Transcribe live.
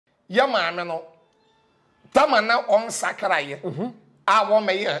ya maame no tama na on sakraye a wo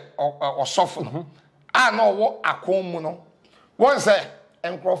meye osofo no a na wo akon mu no won say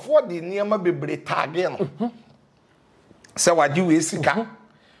enkrofo de niema bebre tage no se waji we sika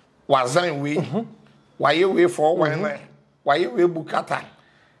wazan we waye we for wan waye we bukata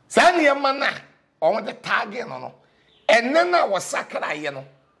sa niema na on de tage no enne na wo sakraye no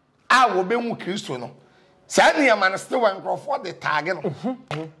a wo be hu Kristo no sa niema na still enkrofo de tage no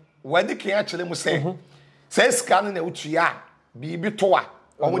wadi kan akele mu say say scan na utua bibi to a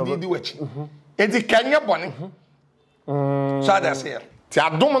omo didi wachi edi kanye bone so that say ti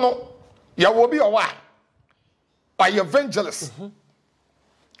adom no ya wo bi owa by evangelist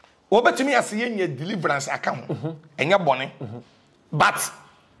obetumi ase ye deliverance aka ho enye bone but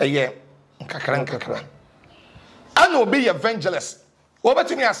eye nkakra ana obi evangelist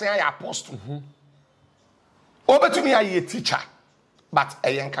obetumi ase ya apostle obetumi ya teacher but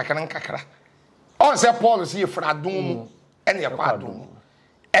eye nkakra on say Paul say fra dum ene yakwa adum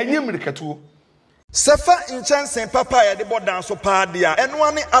enye mirikatu Sefa inchansen papa ya de bodan so pa dia eno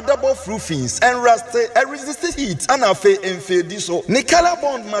ane adabo roofings and rust resist heat and afa enfedi so ni color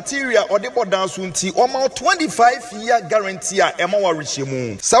bond material or de bodan so nti o ma 25-year guarantee a ema wa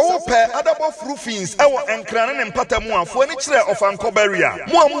rehemu sa wo pe adabo roofings e wo enkrane ne mpatamu afo ani kire of ankobaria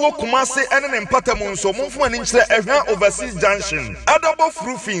mo amwo kumase ene ne mpatamu nso momfo ani kire ehwa overseas junction adabo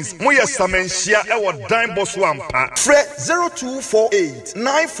roofings mo ye samenhia e wo dan boso ampa fre 0248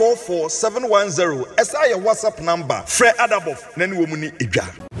 944 710 Esa your WhatsApp number. Fred Adabov. Nani womuni idwa.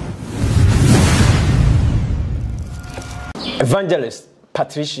 Evangelist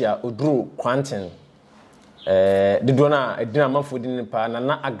Patricia Odru Quantin. The dona edina manfo din pa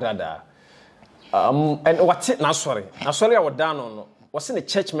na Agradaa. And what it na sorry. Na sorry I was down on. Was in the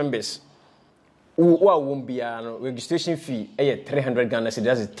church members. Who won't be registration fee 300 Ghana cedis,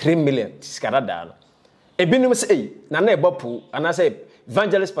 that's 3 million skarada. Ebinum say na na ebopu and I say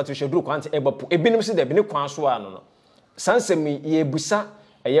Evangelist Patricia Odru Quantin ebopu ebinum say de bi ne kwan so ano no sansem ye busa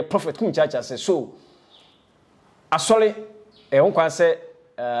eye prophet Kumchacha say so asole won kwan say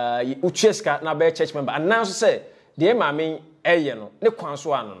ucheska na be church member announce say de maame eye no ne kwan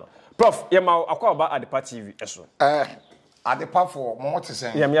so ano no prof ye ma akwa ba Adepa TV eso Adepa for mo te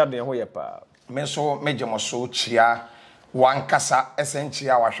say ye me ade ho ye pa me so mejemo so chia wankasa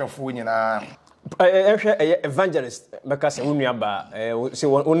esenchia wahwefo nyina evangelist mekase wonu ba se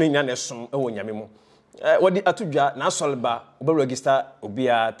wonu nya na som e wo nyame mu wodi atudwa na solba oba register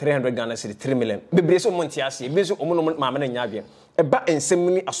obia 300 Ghana cedi 3 million bebre so monti ase be so omo no maame na nya adwen e ba ensem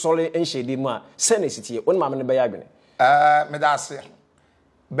ni asole enhede mu a se na sitie wonu maame ne be ya adwen me da ase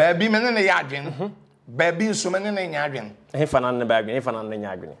ba bi me ne ya adwen ba bi nso me ne nya adwen he fana ne ba adwen he fana ne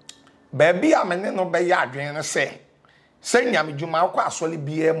nya adwen ba bi a me ne no be ya adwen ne se nyame dwuma akwa asole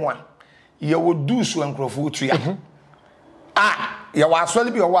bia mu a ye wo dusu enkrofo tuya ye wa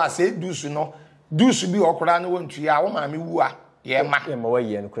asole bi o wa se dusu no dusu bi okura na wontuya wo maame wu a ye ma ye ma wa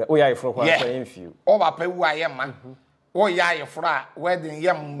ye nkura o ya ye fro kwa kwa enfiu o ba pa wu a ye ma o ya ye fro a wedding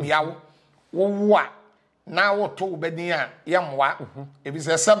ye mmiawo wo wu a na wo to bedin a ye mwa e bi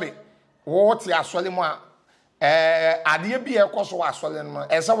se sabe wo ti asole mu a ade bi e koso asole no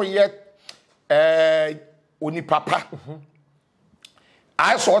e se wo ye oni papa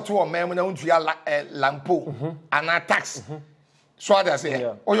I saw to a man when I went to lampo and a tax. So I say,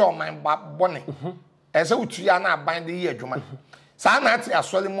 oh, your mind, bonnet. As I would to ya bind the year, Juman. Sanati a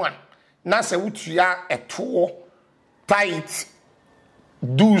swelling one. Nasa would to ya a tour, tight,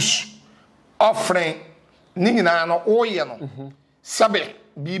 douche, offering, Nina no oyeno. Sabe,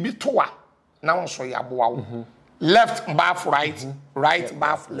 bibi toa. Now so ya bow. Left bath right, right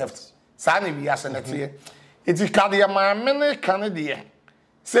bath left. Sani we are senator. It is cardia my many Canadian.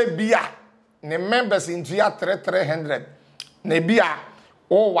 Say bia ne members into ya 300 ne bia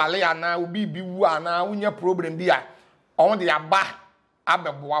o wale ana obi bi wu ana unya problem bia on de aba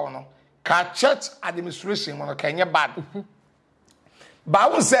abeboa no ka church administration no ka enye bad ba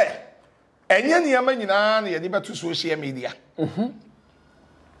wo say enye niam nyina na ye de beto social media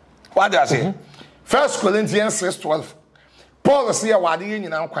what do I say 1 Corinthians 6:12 Paul say wade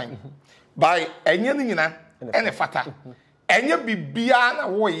nyina kwan by enye nyina ene fata enye bibia na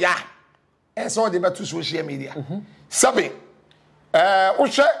wo ya enso de beto social media sabe wo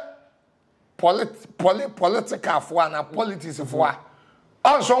hwe political for na politics for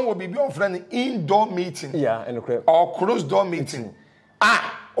also wo bibia on friend indoor meeting or closed door meeting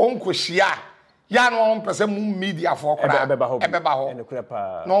onko hia ya no on pese mu media for kra ebeba ho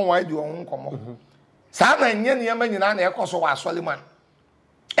no wa di on komo sa na enye ne ma nyina na ekoso wa asole man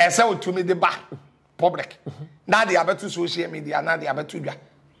ese otumi de ba public na de abeto social media na de abeto dwa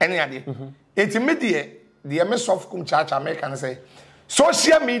any ade enti media the me soft Kumchacha American say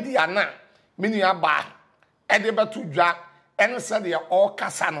social media na me nua ba e de beto dwa ene se de all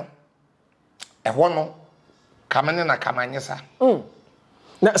kasa no e ho no kamene na kamanyesa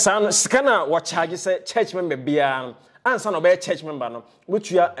na san skana wa charge say church member bia ansa no be church member no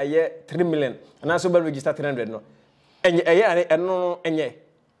wotua eye 3 million and also be register 300 no enye eye eno enye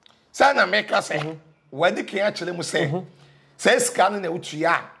sana make us say wadi kan a kire mu say scan na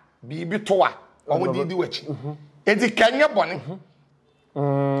wotua bibi to a omo di wachi edi kanya bone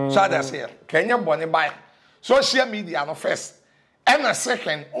so that say kanya bone by social media no first and a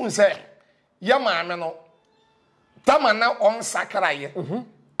second un say ya maame no tamana on sakraye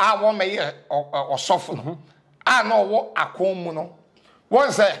a wo meye osofo no a no wo akon mu no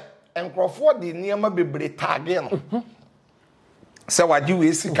won say enkrofo de niam bebre tage no say waji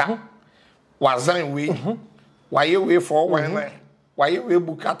we sika wazan we waye we for wan waye we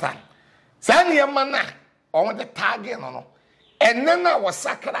bukata say niam na on de tage no enne na wo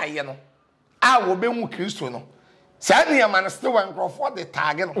sakraye no a wo be mu Kristo no say niam na still enkrofo de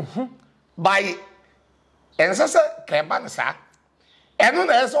tage no by ensese keba nsa enu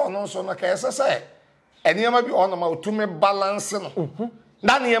na ese ono so no ka ese eniyama bi ono ma otume balance no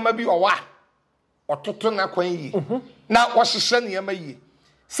na niyama bi owa ototo na kwan yi na wo hihye niyama yi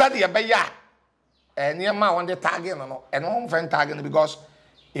sade ye be ya eniyama won de tag no eno on fen tag no because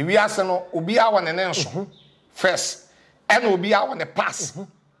ewi ase no obi a won ne nso first and obi a won ne pass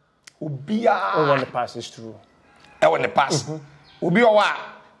obi a won the pass is true e won the pass obi owa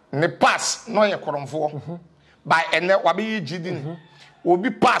ne pass no ye koromfo by ene wabe yi gidin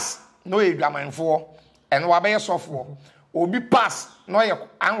obi pass no ye dwamanfo ene wabe ye sofo obi pass no ye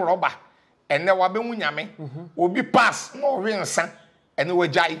anroba ene wabe wunyame obi pass no wensa ene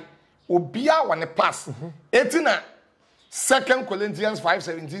wajai obi a wone pass etina 2 Corinthians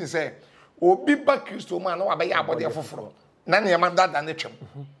 5:17 say obi ba Kristo man no wabe ye abode foforo na ne yema dada ne twem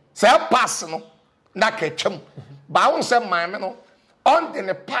say pass no na ka twem ba won say man me no on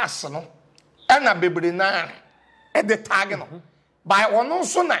the pass no ena bebre na e de tag no by ono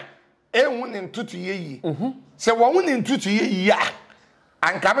so na ehun ne ntutu yeyi se won ne ntutu yeyi ya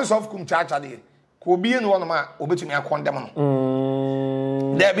anka me sof Kumchacha de ko bi ne wono ma obetumi akondem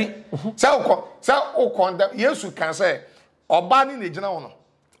no debi se o condemn Yesu kan say oba ni gina wono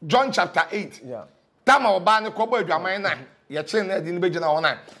John chapter 8 yeah tama oba ne ko bo adwaman na ye kire na di ne be gina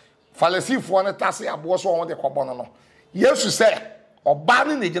wono Farisifo ne tase abo so won de kobo no Yesu say oba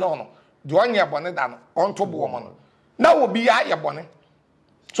ni gina wono de onye bone da no onto bo mo no na obi ya ye bone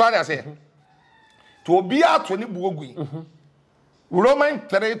so I say to obi ato ni bu ogui Roman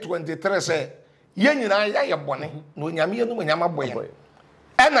 3:23 say ye nyina ya ye bone na onyame ye no nyama boye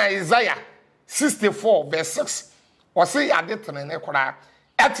and Isaiah 64:6 o say ya de tene kora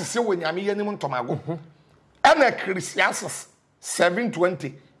ati se onyame ye nim ntomago and Ecclesiastes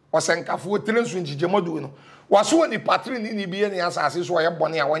 7:20 o say nkafo tirensu njijemadu no waso woni patri ni biye ni asase so ye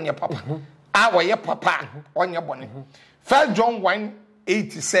bone a wonye papa a woye papa onye bone 1 John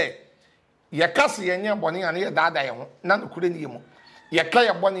 1:8 say ye kase ye nye bone a ne ye daada ye ho na nokure ni ye mu ye ka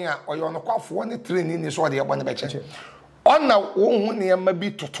ye bone a oye onokwafo ne treni ni so de ye bone be che ona wo hu ne ma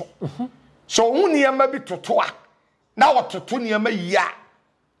bi toto so hu ne ma bi toto a na wo toto ne ma yi a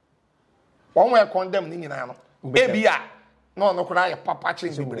won we condemn ni nyina no ebi a na onokura ye papa che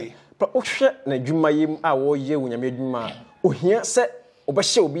bibre pa ohwe na dwuma yim a wo ye wunyame dwuma ohia se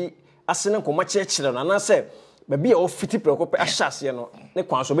obehye obi asene nkoma kyekere no na se baby o fiti prekope ahyase no ne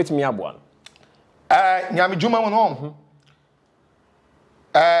kwan so betimi aboa nyame dwuma mu no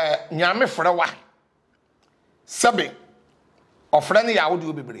nyame frewa sabe ofre ne yawo de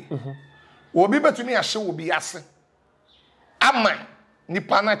obebre obi betumi ahye obi ase ama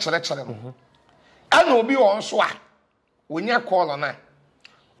nipa na kyerɛkyerɛ no ana obi won so a onya call na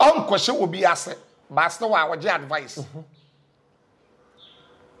onkwhye obi ase basta wa wogye advice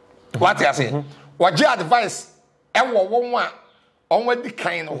what you say wogye advice ewo won a onwa di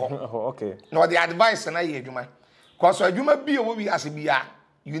kan no ho okay no the advice na ye adwuma cause adwuma bi o wi ase bia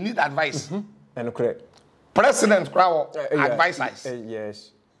you need advice and correct president crowd advice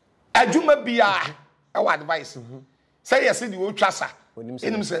yes adwuma bia ewo advice say yes the o twasa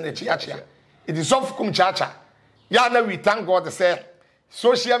enim say na chia it is of Kumchacha ya na we thank God say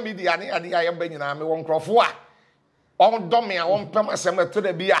social media ni ade aye ba nyina me won krofo a on do me a won pem asem to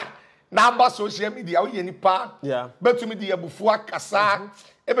da bia na ba social media wo ye nipa betumi de abufu akasa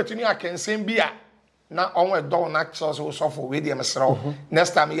e betumi akensem bia na on we do na so so we de mesro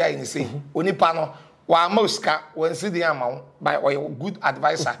next time ya ni say onipa no wa moska won si de ama by or good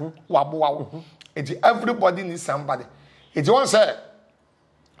advisor wa bo wa everybody needs somebody it won say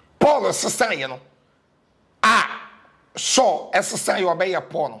Paul sister you know so sister you obey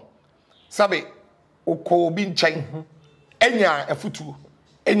Paul sabe oko obi nchen enya afutu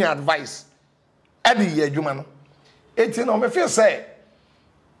enya advice adi ye adwuma no enti no me feel say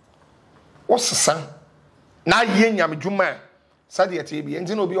wosesa na ye nyam adwuma sade ete bi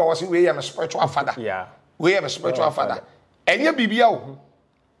enti no obi o wose we ye me spiritual father yeah we ye me spiritual father enya bibia o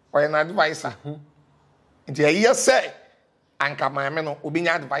an advisor enti ye say anka maame no obi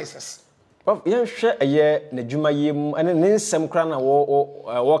nya advices of yen hwe eye na adwuma yem ane ne nsem kra na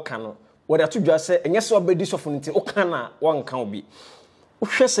wo ka no wo da to dwa se enye se obedi sofo nti o ka na wo nka obi wo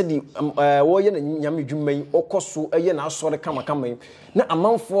hwe se di wo ye na nyam adwuma yi okoso eye na asore kama kama na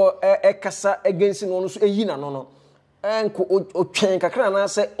amanfo kasa against no so eyi na no enko o twen kakra na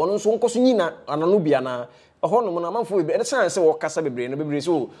se ono so nkoso nyina anano bia na hono na amanfo bebre e san se wo kasa bebre no bebre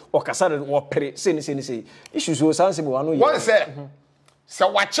so wo kasa wo pere se ni issue so san se bo anu ye one say se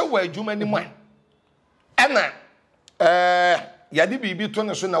wache wa adwuma ni mu ana yade bibi to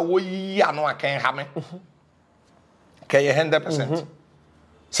ne so na wo yi ano akan ha me kay 100%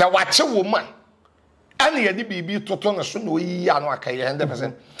 se wache wo ma ana yade bibi to ne so na wo yi ano akan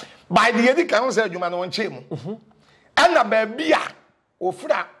 100% by the yade kan se adwuma no wonche mu ana ba bia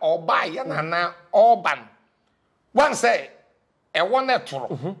ofura oba ye nana oban one say e won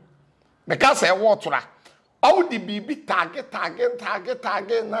etoro because e wo tora all the bibi target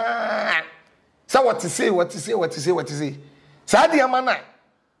na so what to say Sadi amana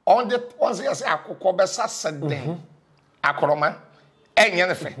on the once yes akoko besa seden akoroma enye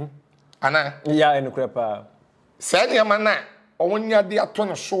ne fe ana ya enukre pa sadi amana onya de ato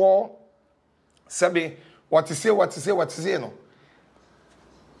no so sabe what to say no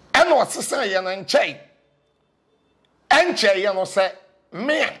eno osesa ye na nchei enche ye no se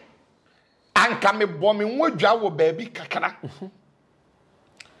me anka me bo me nwadwa wo baabi kakara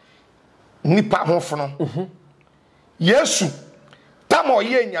nipa hofono Yesu tamo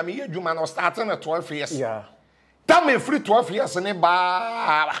ye nyame ye dwuma no starting at 12 years yeah tamo free 12 years ne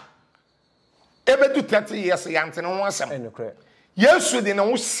ba ebedu 30 years yante no asem enukre Yesu de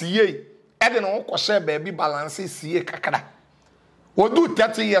no sie e de no kwose baabi balance sie kakara wodu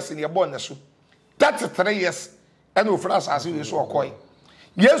 30 years ne bo ne so 33 years e no fra asase Yesu okoi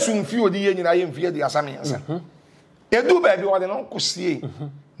Yesu mfi odi ye nyina ye mfi de asame yansa edu baabi wo de no kwasie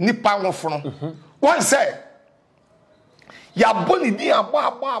nipa hofono one say ya boni di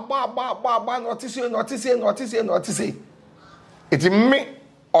agba notice eti me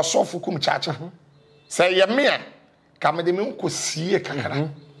osofu Kumchacha say ye me ka me de me nkosie kakara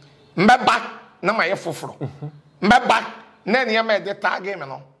mbeba na maye foforo mbeba na ne ma de tag me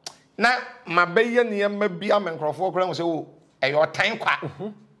no na mabeye ne ma bia me nkrofo kra say o eyo tan kwa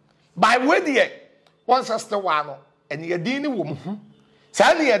by way there one sister wa no ene ye din ni wo mu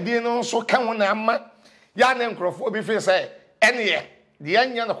sa ne ye din no so ka ho na ama ya ne nkrofo bi fe say ene de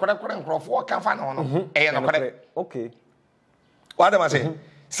anya no kwara nkrofo ka fa no no e no kwara okay what am I say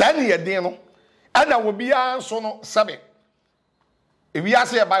sa ne ye din no ana wo bia so no sabe e wi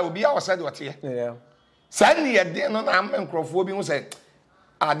ase e ba obi a wo said what ye yeah sa ne ye din no na am nkrofo bi hu say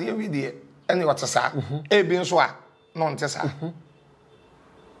ade wi de ene what sa e bi nso a no nte sa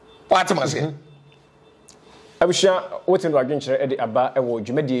what am I say abusha wotin do adwenkyere e de aba e wo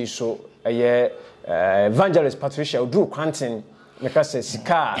dwumadie so eye evangelist Patricia Oduru Quantin meka se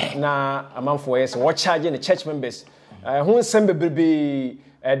sika na amanfo yes wo charge the church members hu nsem bebrebe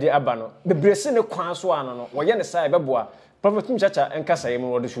de aba no bebrese ne kwan so ano no wo ye ne sai beboa prophet Kumchacha enkasa yem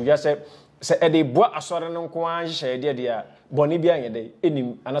wo de shuja se e de boa asore no nko an hye de de a boni bia nyede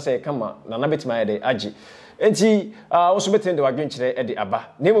enim anasa ye kama na na betima ye de agi enti oso betin de wadwenkyere e de aba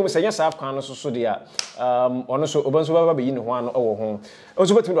na emu se nya sa kwan no so de a ono so obanso baba be yi ne ho ano wo ho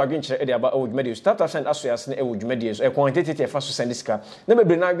oso betin de wadwenkyere e de aba o dwumadi start send asoyas ne e wo dwumadi so e quantity fa so send sika na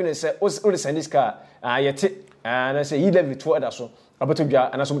bebre na adwene se o de send sika yete na se yi level 2 da so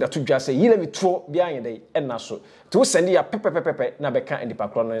abatodwa anaso da todwa se yi level 2 bia nyede e na so to send ya pepepepe na be kan ndipa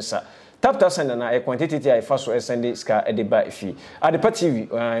kro no nsa tap send na e quantity ai fa so e send ska e de ba fi adepa tv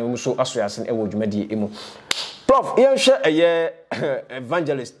so asoyas ne e wo dwumadi emu prof yehwe eye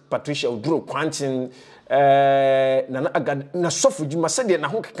evangelist Patricia Oduru Quantin na Agradaa na sofu dwuma se de na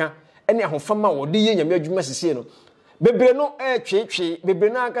ho keka ene ahofama wo de ye nyame adwuma sisie no bebre no twetwe bebre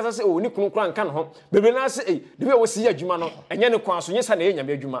na akasa se o ni kunu kura nka no ho bebre na se de be wo si adwuma no enye ne kwan so nyesa na ye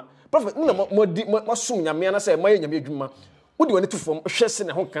nyame adwuma prof na mo sum nyame na se mo ye nyame adwuma wodi woni tufom hwe se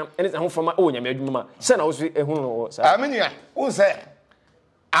ne ho kan ene ahofama o nyame adwuma se na wo so ehunu no sa amenia wo se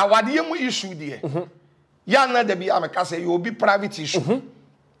awade mu issue de ya na da bi ameka se you be private issue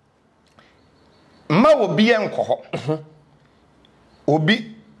ma obi enko ho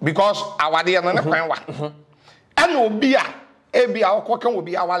obi because our dear no kwan wa and obi a ebi a okoka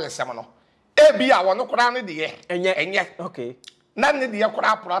obi a wale sem no ebi a wono kora ne de enye okay na ne de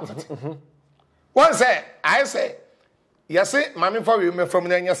kora protect one say I say yes mami for we me from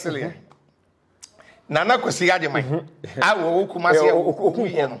na enye sele nana kwesi ade man a wo kumase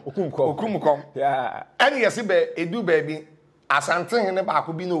okumkom yeah and yes be edu baby asanten ne ba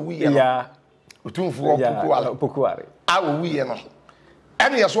ko bi na owiye no yeah otumfu opokuare a owiye no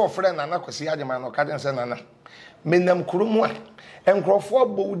and yes wo friend nana kwesi ade man no ka den say nana menam kurumu a enkrofo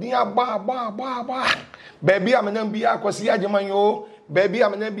abodin aba baby amenam bi akwesi ade man yo baby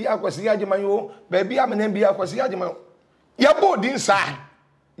amenam bi akwesi ade man yo baby amenam bi akwesi ade man ya bodin sa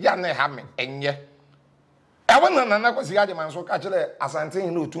ya ne ha me enye ewana nana kwesi ade man so ka kire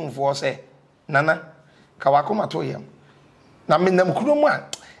asanten no otumfo se nana ka wakoma to yam na menam kurumu a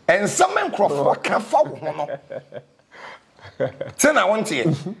ensam enkrofo ka fa wo ho no tena wonte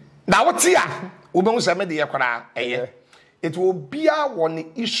na wote a wo be se me de yakora eye it will be a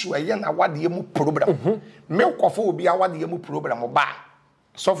one issue eye na wade mu program me kwofo obi a wade mu program ba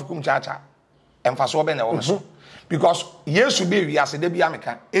so Kumchacha emfaso be na wo so because Yesu be wi ase de bia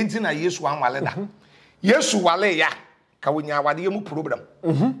meka enti na Yesu anwale da Yesu wale ya ka wonya wade mu program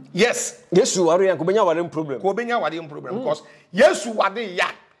yes Yesu ware ya ko benya ware mu program because Yesu wade ya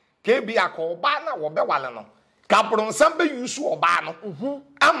ke bia ko ba na wo be wale no ka bronsam be yusu oba no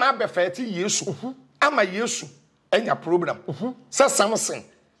ama be feti Yesu ama Yesu enya program se Samson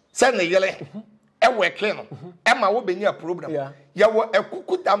se ne yele e weke no e ma wo benya program ya wo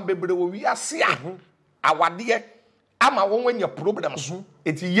ekuku dam bebre wo wi ase a awade ama wo wenya program so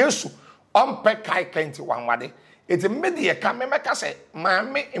eti Yesu ompe kai kenti wanwade eti medie ka me meka se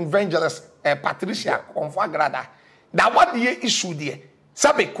maame evangelist Patricia konfo Agradaa da wade issue de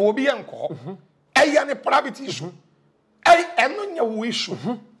sabe ko obi enko eya ne private issue eno nya wo issue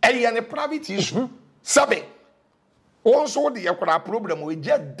eya ne private issue sabe also the yakura problem we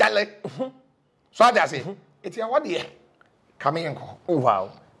just dale so I say it's ya what there coming enko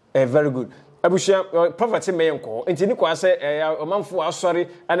wow very good abushia prophet me enko enti ni kwa se omanfo asori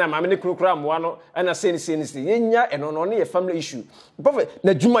ana maame ne kurukura amwa no ana se ni yenya eno no ne family issue prophet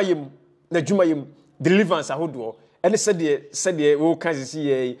na dwuma yem deliverance ahodo ene sede wo kan sisi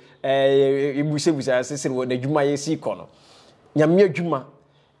ye ibusebusa sese wo na dwuma ye si kono nyame adwuma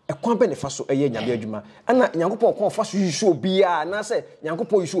ekwan be ne fa so eye nyame adwuma ana nyankopon kon fa so yisu obia na se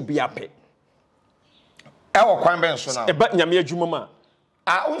nyankopon yisu obia pe e wo kwan be nso na e ba nyame adwuma ma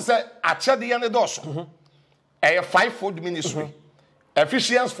a unse achede ye ne doso e fivefold ministry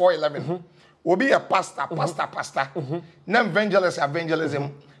Ephesians 4:11 obi a pastor na evangelism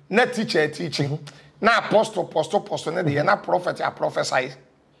na teacher teaching na apostle na de na prophet prophesy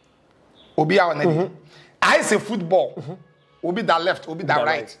obi a na I say football obi that left obi that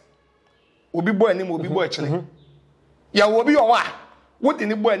right obi boy anim obi boy chile ya obi o wa wo de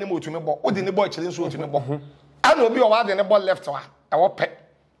ni boy anim otumi bo wo de ni boy chile nso otumi bo ana obi o wa de ni ball left wa e wo pe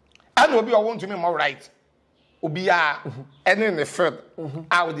ana obi o wo ntumi mo right obi a ene ne field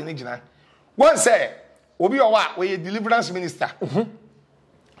a wo de ni gina one say obi o wa we deliverance minister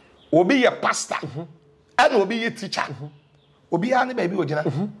obi ye pastor ana obi ye teacher obi a ne ba bi o gina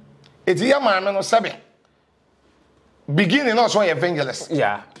eti ya maame no sebe beginning also evangelist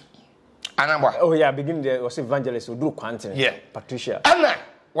yeah anamba oh yeah beginning there was evangelist Oduru Quantin yeah Patricia ana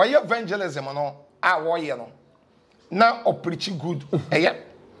why evangelism no a wo ye no na o preach good eye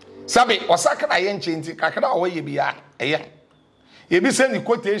sabe osakra ye nchenti kakra o ye bia eye ye bi se ni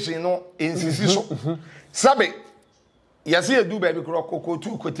quotation no ensisi so sabe yasi edu ba bi kro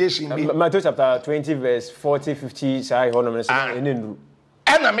kokotu quotation bi Matthew chapter 20 verse 40 50 sai hono me se enendu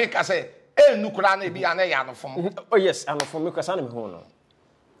ana make say enukura na bi ana ya no fom oh yes ana fom me kwasa na me ho no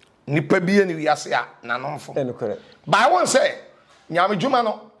nipa bi ni wiase a na no fom enukure ba won say nyame djuma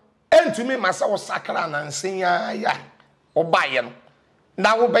no entumi masa wo sakra na nsenya ya obaye no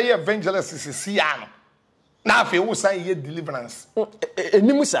na wo be evangelist sisi ya no na afi wo san ye deliverance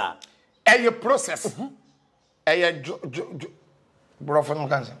enimu sa eye process eye brofo no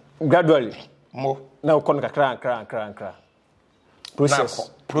kanse gradually mo na wo kon kakra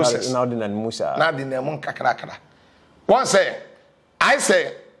process now the nan musa na the name kakra one say I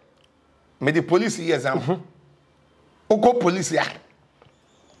say me the police example oko police ya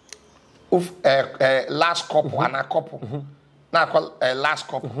of last couple and a couple na call last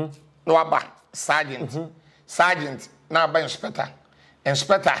couple no aba sergeant na aba inspector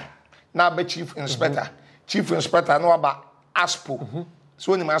na aba chief inspector no aba aspo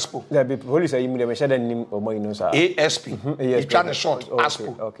so ni aspo there be police ayi mu dem share nim omo inu sa ASP it trying short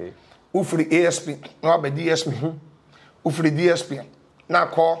aspo okay ufri ASP no aba DSP ufri DSP na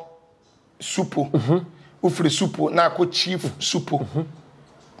ko supo ufiri supo na ko chief supo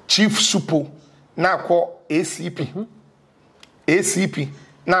chief supo na ko ACP ACP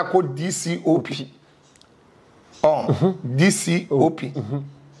na ko DCOP DCOP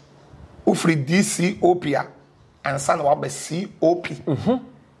ufiri DCOP a ansa na waba COP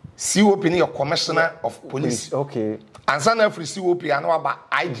COP ni your commissioner of police okay ansa na ufiri COP a na waba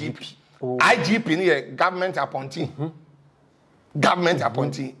IGP IGP ni your government appointee government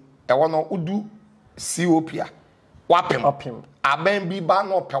appointee e wono udu COP a wapem aben bi ba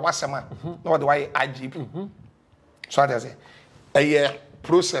no pe wasema na wode why IGP so that say a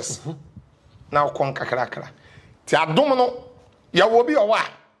process na kon kakrakra ti adom no ya wo bi owa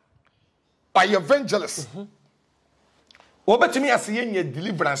by evangelist obetumi ase yenye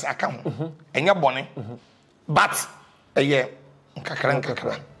deliverance aka ho enye bone but eye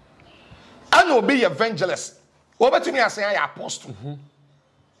nkakra ana obi evangelist obetumi ase ya apostle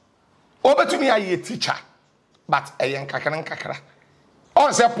obetumi ya teacher but eye nkakra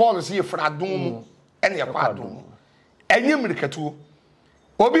on say Paul say fra adom mu ene ye kwa adom enye mirikatu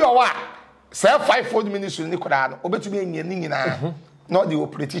obi owa say fivefold ministry ni koda no obetumi enye ni nyina not the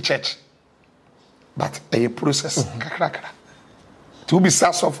operative church but a process kakrakra to be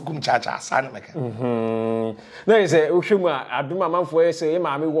sas of Kumchacha san meka na ise ohwemu adom amanfo say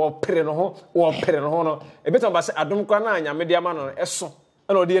maame wo pere no ho no ebeto ba say adom kwa na anyame de ama no eso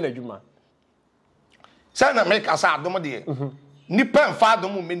na odi na adwuma say na make asa adom de nipa mfa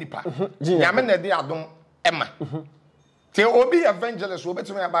adom me nipa nyame na de adom ema te obi evangelist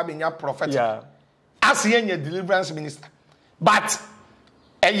obetumi aba be nya prophet as yen deliverance minister but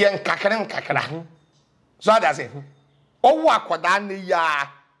eyen kakra so that say owo akoda ne ya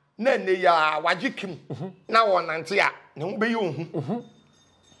na ne ya wajikim na wonante a ne ho be ye ohu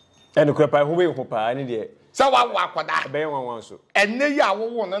ene kura pa ho be ho pa ne de so wa wo akoda be wan so ene ya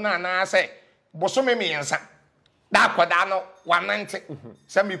wo no na na say bosome miensa da akoda no wanante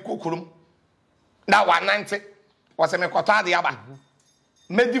se me kokurum da wanante wose me kwata de aba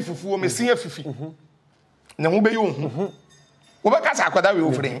medi fufuo me sin afifi ne ho be ye ohu wo be kasa akoda we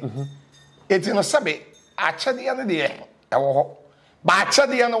ofre eti no sabe achade ya no de ewo ho ba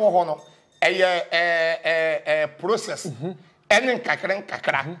achade ya no wo ho no process enen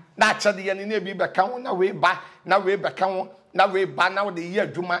kakra na achade ya ne bi be kan na we ba na we be kan na we ba na wo de ye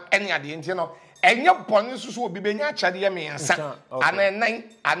adwuma ene ade enti no enye bone susu obi be nya achade ya me nsa ana nan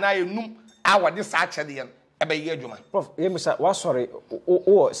ana enum a wo de sa achade ya ebe ye adwuma prof yemusa wa sorry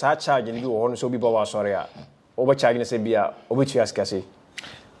o sa charge ni bi wo ho no so obi ba wa sorry a o ba charge ne se bia o be tu askase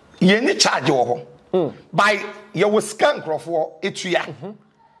ye ni charge wo ho by your scan crofo etua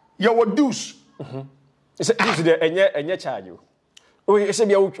your dues is the enye charge o se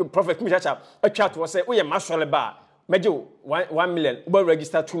bia prophet Kumchacha atwa to say we masole ba meje 1 million we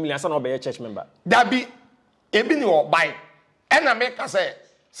register 2 million say na obey church member dabi ebi ni o by ena me ka say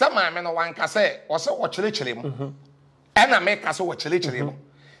maame no wan ka say o se wo chire mu ena me ka say wo chire mu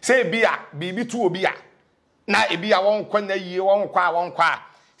say bia bibi tu obi a na ebi a won kwa na yie won kwa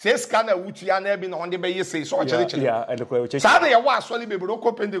say scan na wutua na bi na onde be yese so chire and the church say na ye wa asole bebro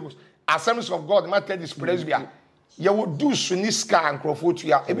ko Pentecost Assemblies of God Methodist Presbyterian ye wo do suni scan crofo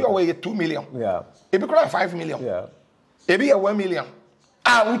tua ebi o we 2 million ebi kura 5 million ebi ye 1 million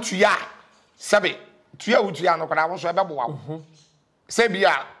a wutua sabe tua wutua no kura won so e be boa say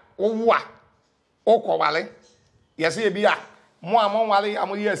bia wo a okowale ye say bia mo amon wale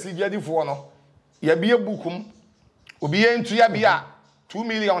amoye asigiadifo no ye bia bukum obi ye ntua bia 2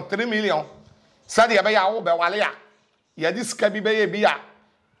 million 3 million sade ye be ya wo be wale a ye di ska bi be ye bia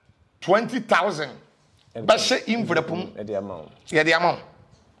 20,000 ba she invrepum ye de amount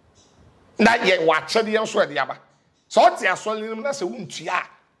na ye wa chede ye so de aba so ti asole nim na se wuntua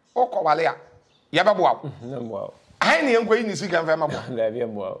okowale a ye be boa wow I ni enko yi ni sika mfa mabo na bia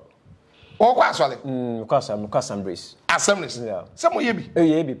mo o kwa asole kwasa embrace assemblies some ye bi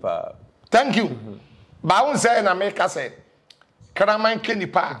ye bi pa thank you ba won say na make say kraman ke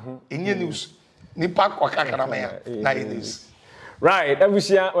nipa enye news nipa kwaka kraman na news right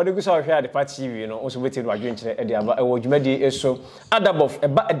ebusia we dey go so hwe the party TV no so wetin do adwenkyere e dey aba e wo dwumadi eso adabof e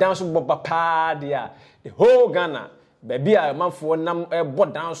ba dance boba pa dia the whole Ghana baby a manfo nam bo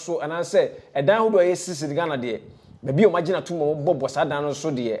dance so ananse e dan hodo ye sisi Ghana de baby o magina to mo bobo sa dan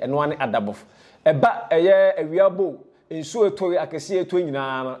so de eno ane adabof e ba eye awiabo enso etori akese eto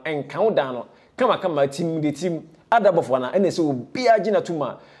nyina no enkan dan no kama tim de tim adabofo na ene se obi agina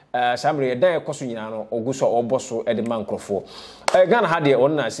tuma samre dan ekoso nyina no oguso oboso e de mankrofo Ghana ha de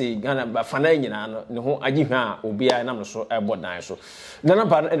on na say Ghana fana nyina no ne ho agihwa a obi a nam no so ebo dan so na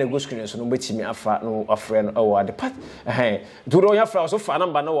number no ene go screen so no betimi afa no afre no o ade pat duro ya fra so fa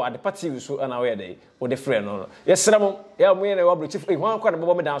number no o ade pat TV so na we dey o de frɛ no yesra mo ya mo yene wa bro chief ho akwa de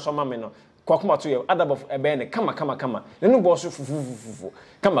bobo me dan so ma me no kwakuma to ye adabofo ebe ne kama ne no bo so fufufufu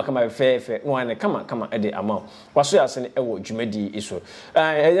kama fe no ane kama e de ama waso ya se ne ewo dwumadi iso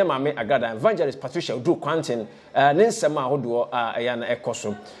eye ma me Agradaa evangelist Patricia Oduru Quantin ne nsema ahodo ya na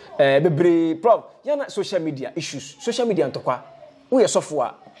ekoso bebre prof ya na social media issues social media ntokwa wo ye sofo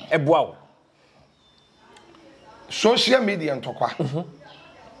a eboa wo social media ntokwa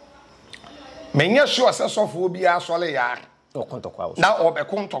menye sure se sofo obi asole ya na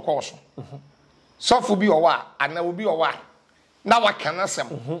obekon ntokwa so sofo bi owa ana obi owa na wakana sem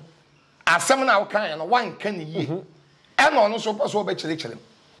asem na wakan no wanka ni yi eno no so so obekire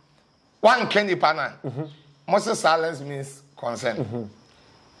wanka ni pa na most silence means consent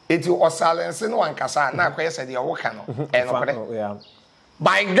it o silence no wankasa na akoyese de woka no eno kore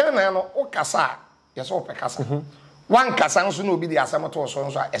by Ghana no okasa yeso opekasa wankasa nso na obi de asem to so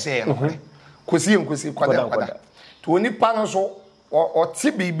nso ese eno kore kosi kwada to oni pa no so o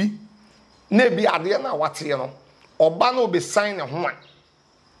ti bibi na bi ade na wate no oba na obi sign ne ho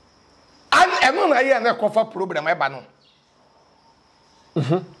an eno na ye na kofa problem e ba no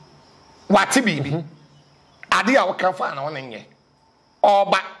wate bibi ade a woka fa na wona nye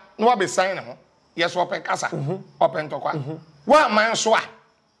oba na obi sign ne ho yes open kasa open tokwa wa man so a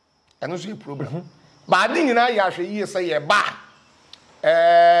eno so problem ba ade nyina ya hwe yi se ye ba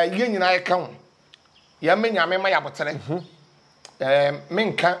ye nyina ye ka ho ya menya me ma ya botere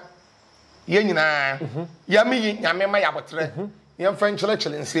menka ye nyina ya me nyame ma ya botere ye mfa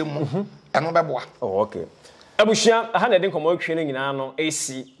nkyele nsem mu eno beboa okay abushia ha na den komo atwe ne nyina no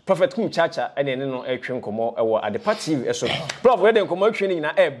AC prophet Kumchacha ene ne no atwe nkomo ewo Adepa TV eso prof we den komo atwe ne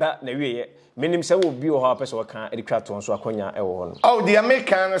nyina eba na wieye menim se wo bi wo ha pese wo kan edikwa to nso akonya ewo ho no oh the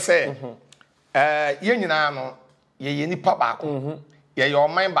American say ye nyina no ye nipa baako ye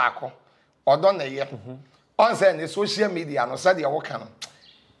oman baako odo na ye on say ne social media no say de wo kan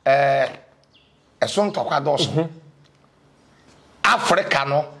eso ntokwa doso Africa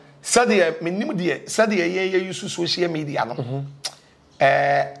no say menim de say ye use social media no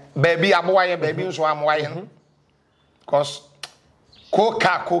baby aboaye baby nso amoaye no cause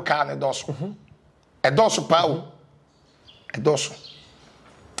koka ne doso doso pa o doso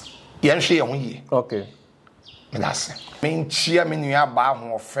ye nhwe ye ho ye okay medase menchia menua ba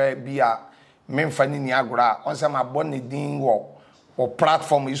ho ofa bia memfa ni ni agora on say ma bon ne din wo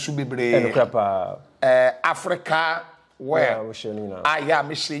platform isu bebre Africa where ya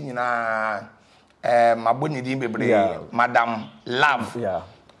me she nyina ma bon ne din bebre Madam Love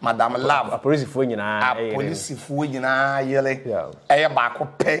Madam Love police fo nyina police fo nyina yele eye ba ko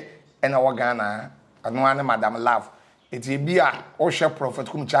pe ena wo Ghana anu ane Madam Love eti bia o hwe prophet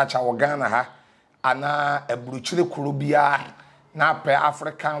Kumchacha wo Ghana ha ana eburuchire kuro bia na pe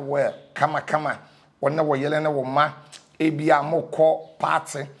African wear kama wona wo yele na wo ma ebia mokọ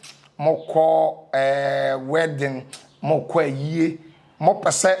party mokọ wedding mokọ ayie mo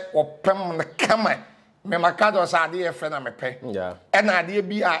pese opem ne kama me makado sa ade e fe na mepe e na ade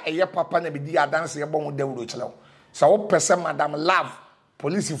bia eye papa na bidi adanse e bon dawuro chelew sa wo pese Madam Love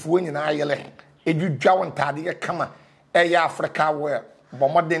police fu nyina yele edwudwa won tade e kama eye Africa wear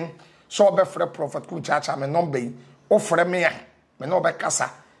bomodin so obefre prophet Kumchacha me number yi o frɛ me ya me no be kasa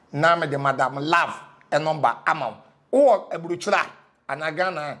na me de Madam Love e number amount o eburuchira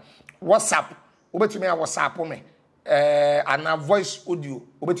anagana WhatsApp obetimi ya WhatsApp me ana voice audio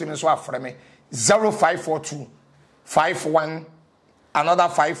obetimi so afrɛ me 0542 51 another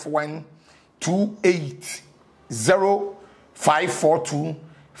 5128 0542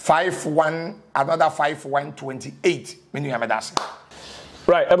 51 another 5128 menu ya medase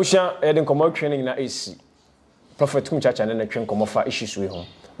right abushia eden komo training na AC prophet Kumchacha na twen komo fa issues we ho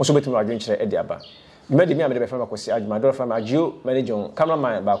mo so betimi adwen kire e di aba mede mi amede be fama kosi adwuma do fama agio manager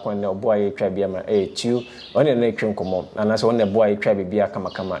cameraman ba kon na obo aye twa bia ma tiu one na twen komo ana se one obo aye twa bia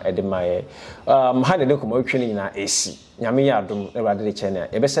kama e de ma ha de komo training na AC nyame ya adom e ba de channel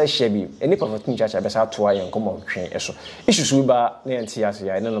e be sa share bi eni prophet Kumchacha be sa to aye komo twen eso issues we ba na enti ase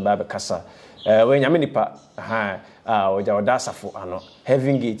ya ene no ba be kasa we nyame nipa oja odasafo ano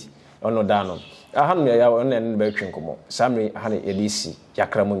Heaven Gate ono dano ahanu ya ono ne be twen komo samri ha ne edisi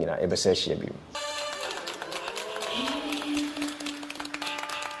yakra mo nyina e be sa share bi